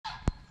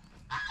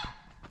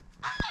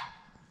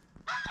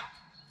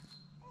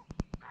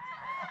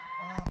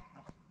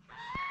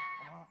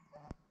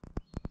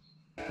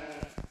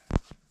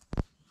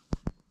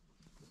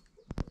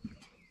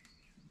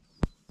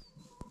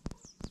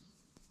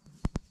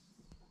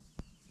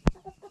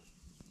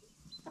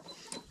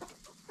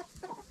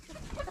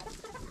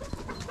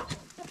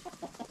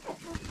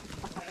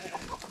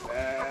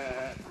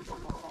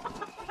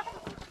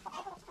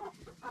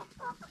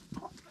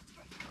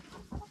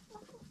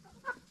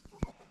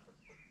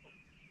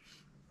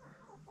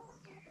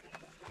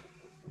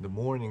The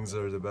mornings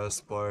are the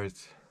best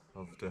part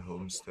of the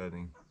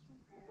homesteading.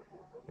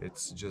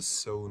 It's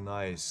just so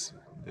nice.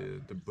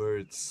 The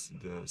birds,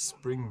 the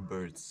spring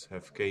birds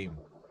have came,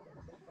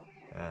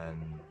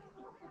 and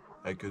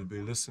I could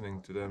be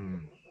listening to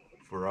them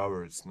for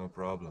hours, no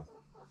problem.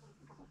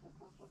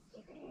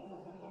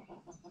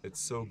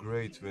 It's so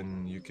great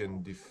when you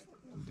can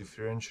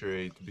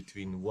differentiate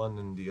between one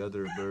and the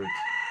other bird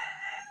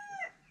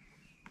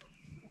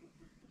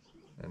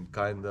and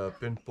kinda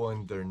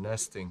pinpoint their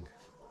nesting.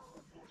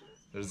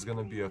 There's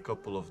gonna be a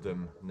couple of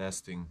them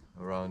nesting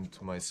around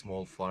my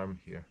small farm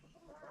here.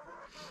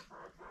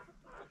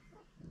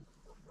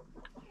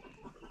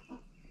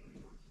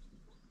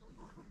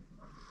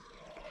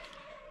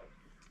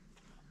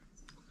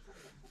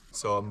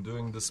 So I'm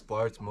doing this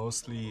part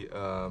mostly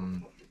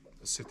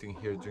sitting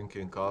here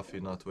drinking coffee,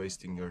 not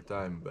wasting your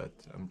time, but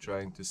I'm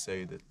trying to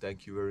say that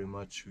thank you very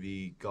much.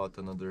 We got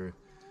another,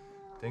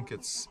 I think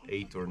it's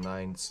 8 or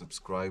 9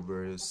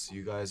 subscribers.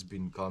 You guys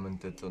been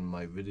commented on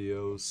my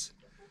videos,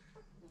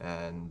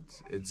 and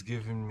it's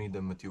given me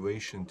the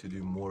motivation to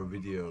do more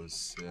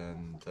videos,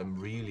 and I'm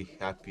really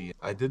happy.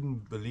 I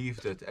didn't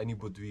believe that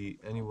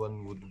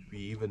anyone would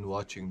be even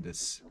watching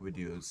this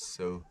videos,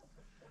 so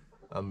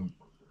I'm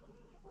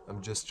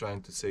just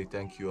trying to say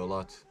thank you a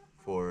lot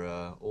for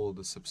all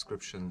the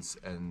subscriptions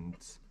and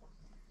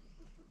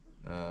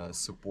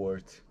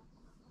support.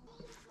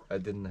 I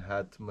didn't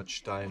had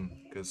much time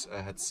because I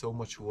had so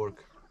much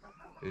work.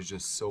 It's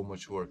just so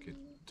much work. It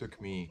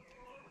took me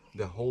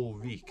the whole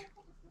week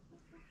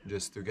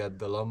just to get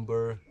the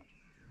lumber,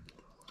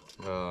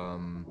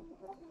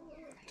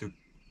 to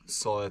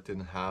saw it in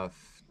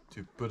half,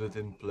 to put it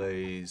in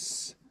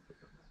place.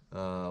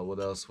 What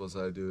else was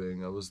I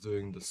doing? I was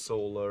doing the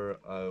solar.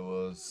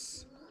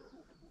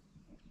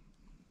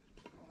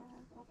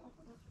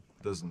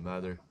 Doesn't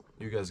matter.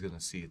 You guys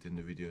gonna see it in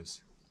the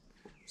videos.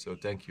 So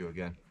thank you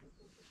again.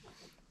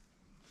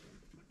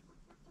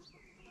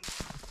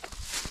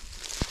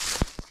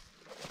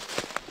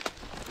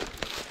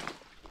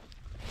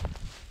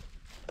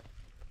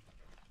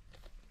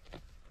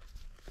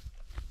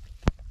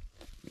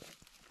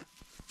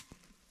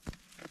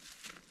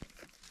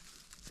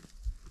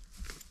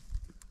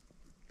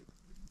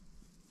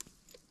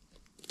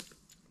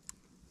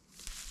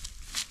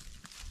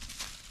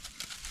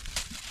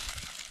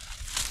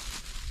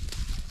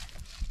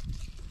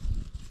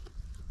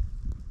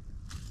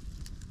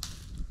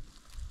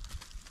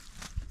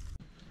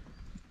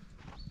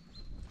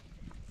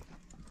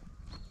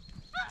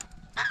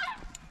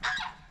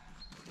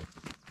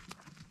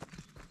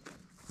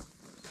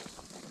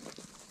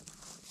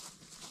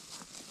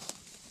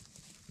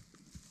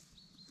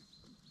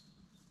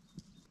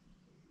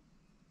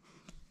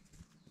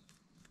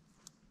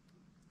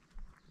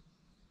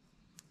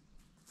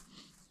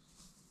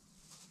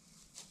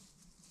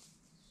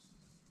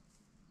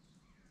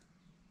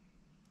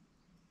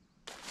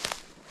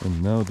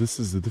 And now this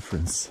is the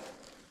difference.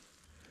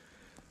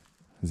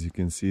 As you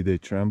can see, they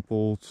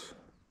trampled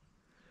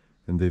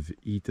and they've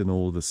eaten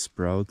all the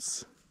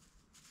sprouts.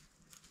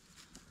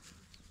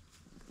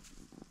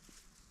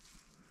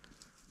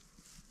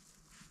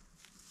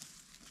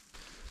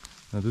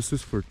 Now this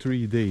is for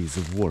 3 days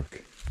of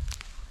work.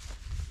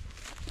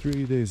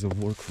 3 days of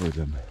work for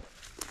them.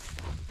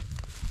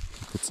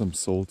 Put some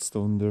salt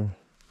stone there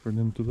for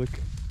them to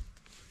lick.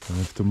 And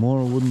if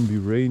tomorrow wouldn't be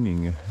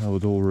raining, I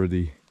would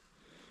already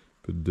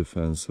put the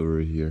fence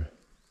over here.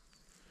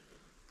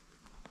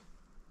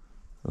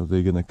 Are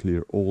they gonna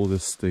clear all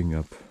this thing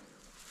up?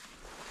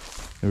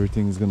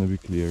 Everything's gonna be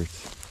cleared.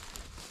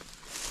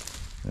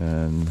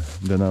 And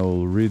then I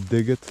will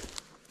re-dig it.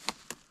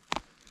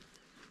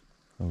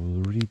 I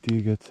will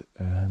re-dig it,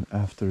 and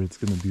after it's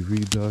gonna be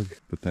re-dug,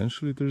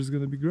 potentially there's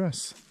gonna be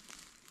grass.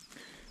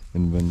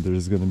 And when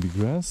there's gonna be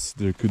grass,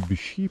 there could be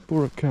sheep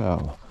or a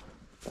cow.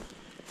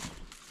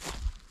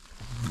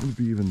 It would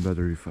be even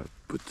better if I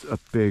put a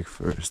pig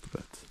first,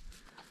 but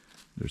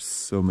there's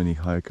so many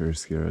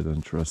hikers here, I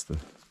don't trust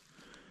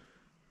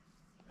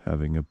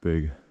having a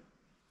pig.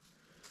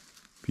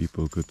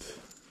 People could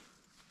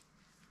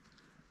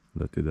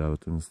let it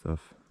out and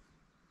stuff.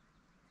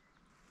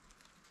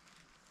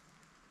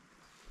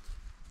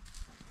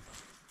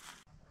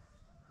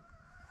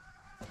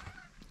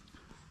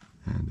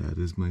 And that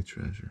is my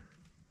treasure.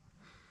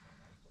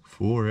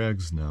 4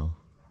 eggs now.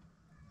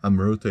 I'm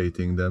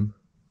rotating them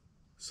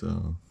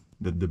so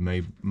that the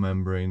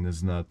membrane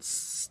is not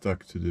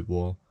stuck to the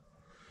wall,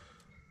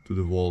 to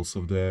the walls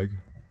of the egg,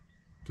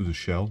 to the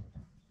shell.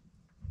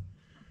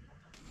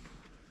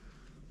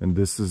 And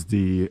this is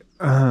the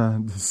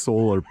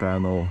solar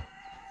panel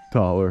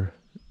tower.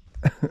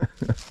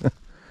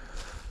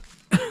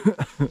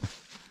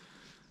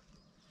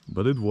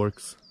 But it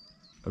works.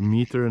 1.5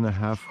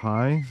 meters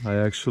high. I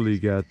actually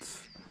get,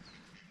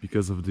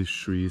 because of these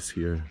trees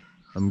here,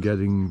 I'm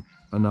getting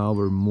an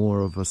hour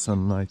more of a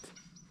sunlight.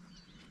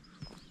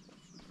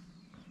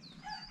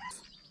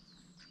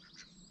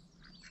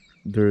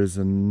 There is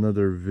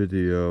another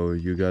video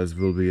you guys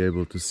will be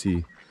able to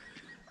see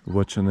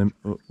what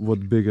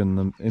big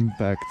an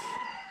impact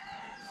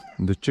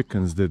the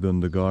chickens did on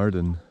the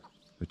garden,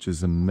 which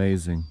is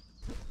amazing.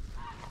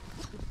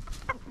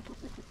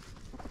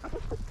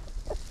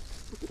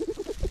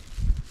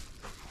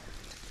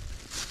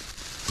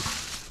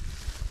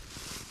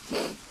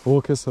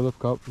 هو كسر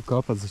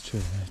كاب زيتشي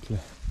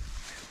هتلاقي.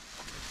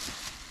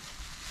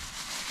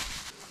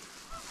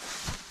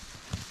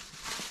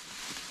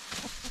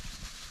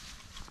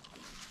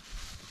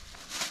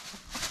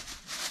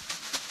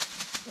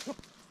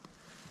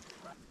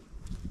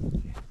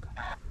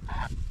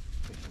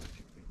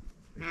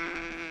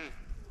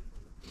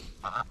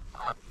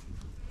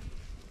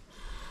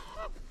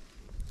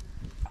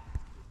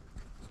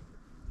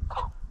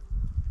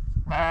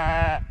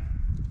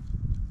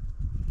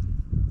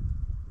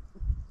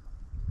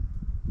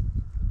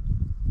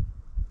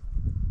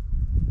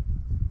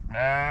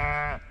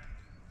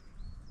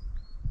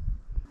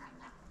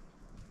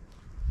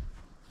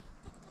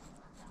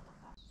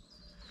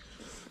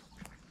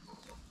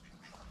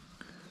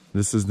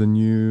 This is the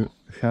new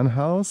hen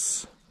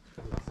house.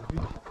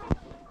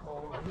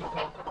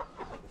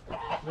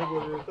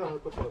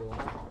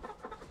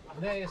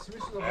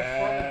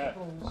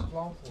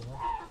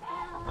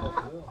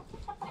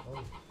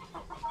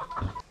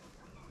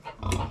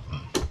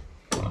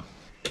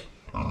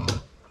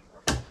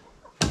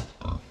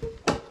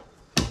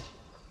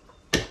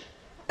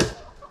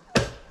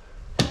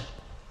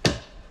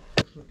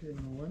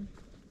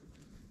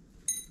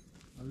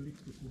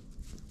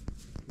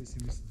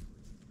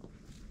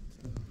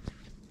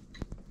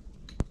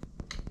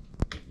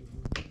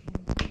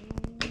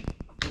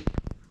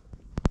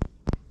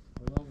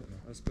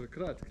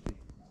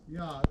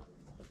 Ja,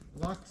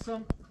 lak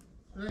sam,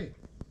 ej,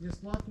 je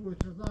slatko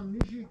če dam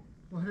nižji,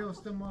 pogreo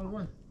ste malo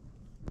ven.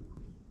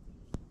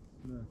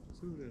 Ne,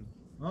 sve u redu.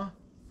 A?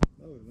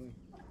 Dobro, dobro.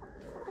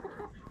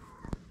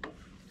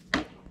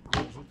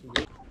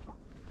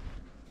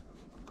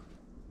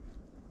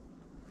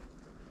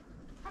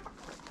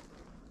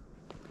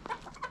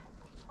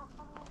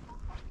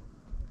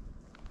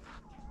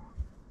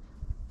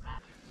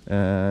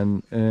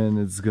 And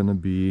it's gonna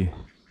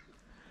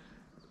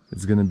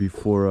be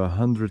for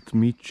 100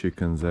 meat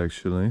chickens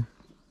actually,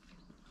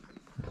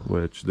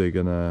 which they're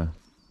gonna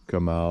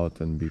come out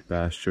and be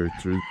pastured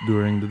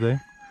during the day.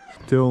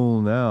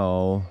 Till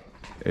now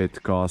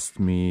it cost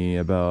me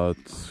about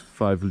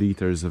 5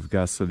 liters of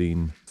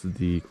gasoline.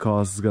 The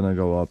cost's gonna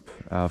go up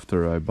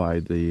after I buy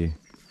the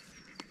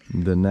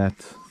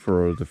net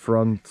for the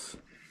front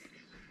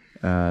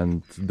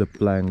and the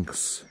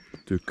planks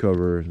to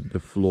cover the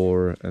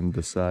floor and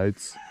the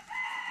sides.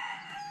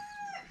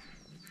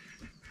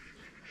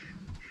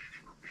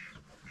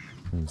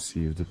 Let's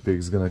see if the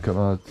pig's gonna come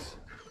out.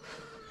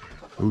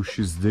 Oh,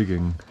 she's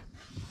digging.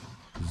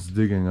 She's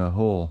digging a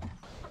hole.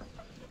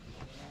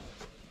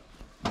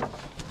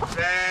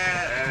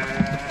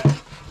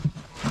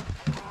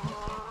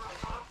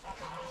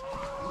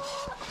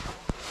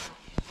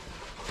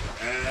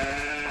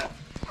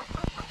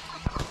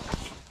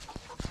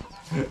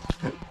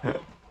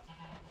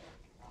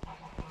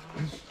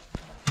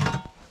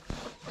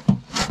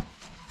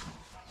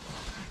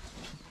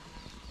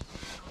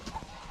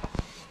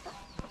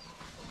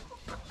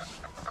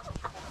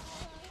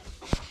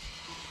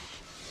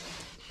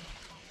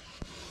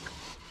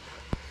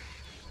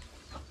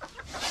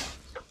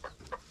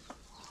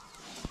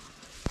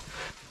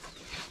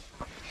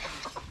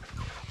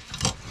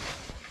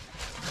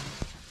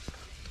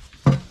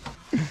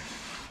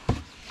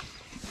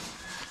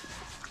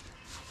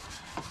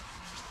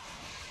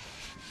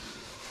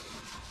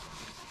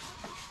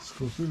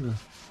 Skopila.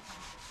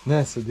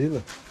 Ne,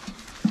 sedila.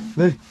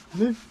 Ne,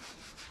 ne.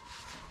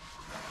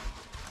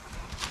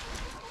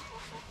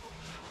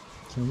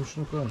 Samo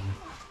što kaže.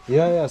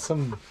 Ja,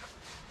 sam...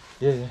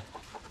 Yeah.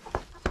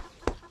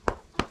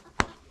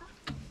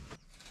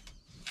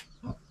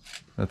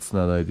 That's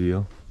not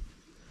ideal.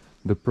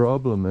 The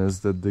problem is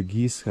that the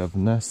geese have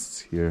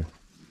nests here.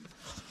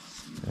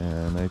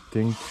 And I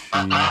think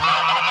she...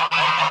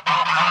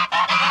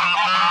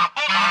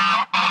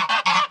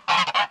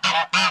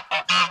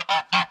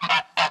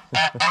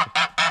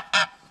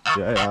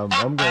 Yeah,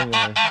 I'm going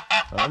away.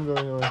 I'm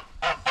going away.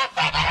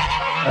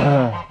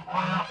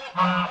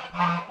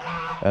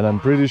 And I'm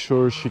pretty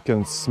sure she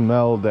can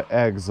smell the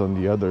eggs on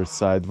the other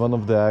side. One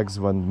of the eggs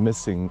went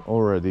missing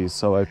already,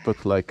 so I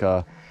put like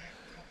a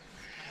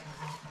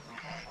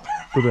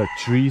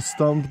tree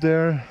stump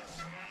there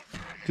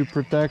to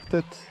protect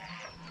it.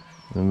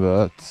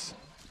 But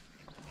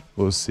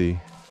we'll see.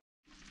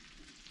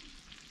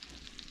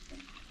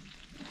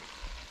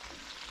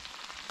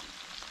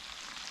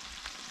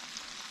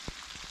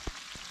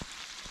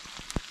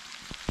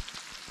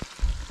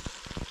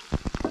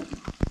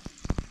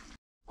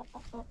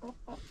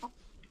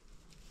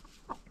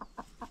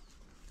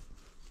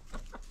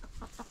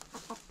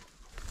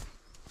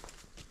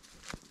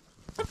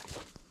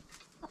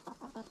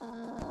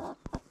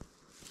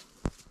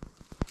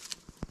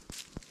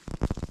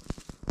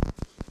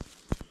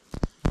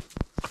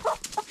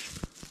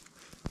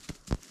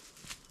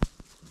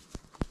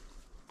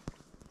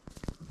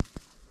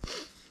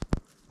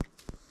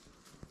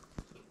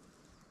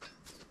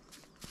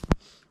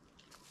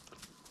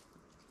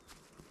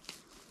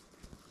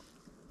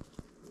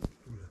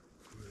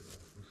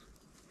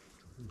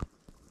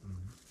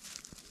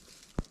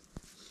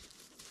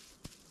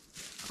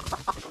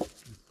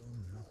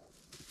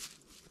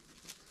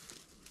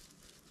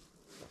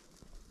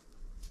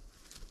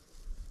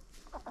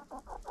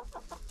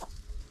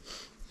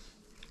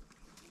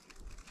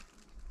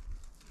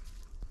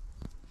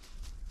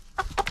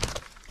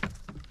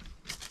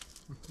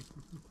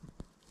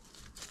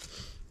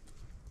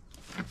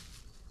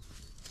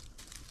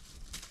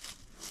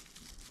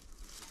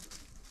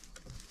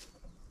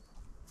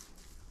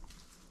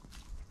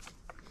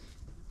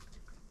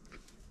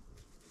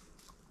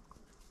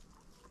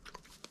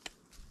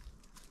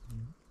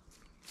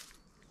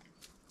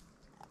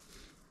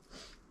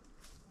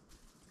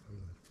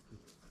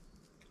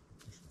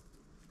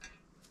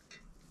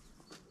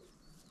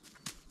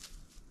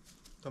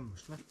 Samo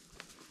šla.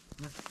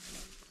 Na.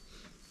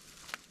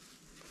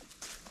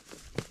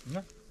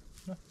 Na.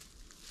 Na.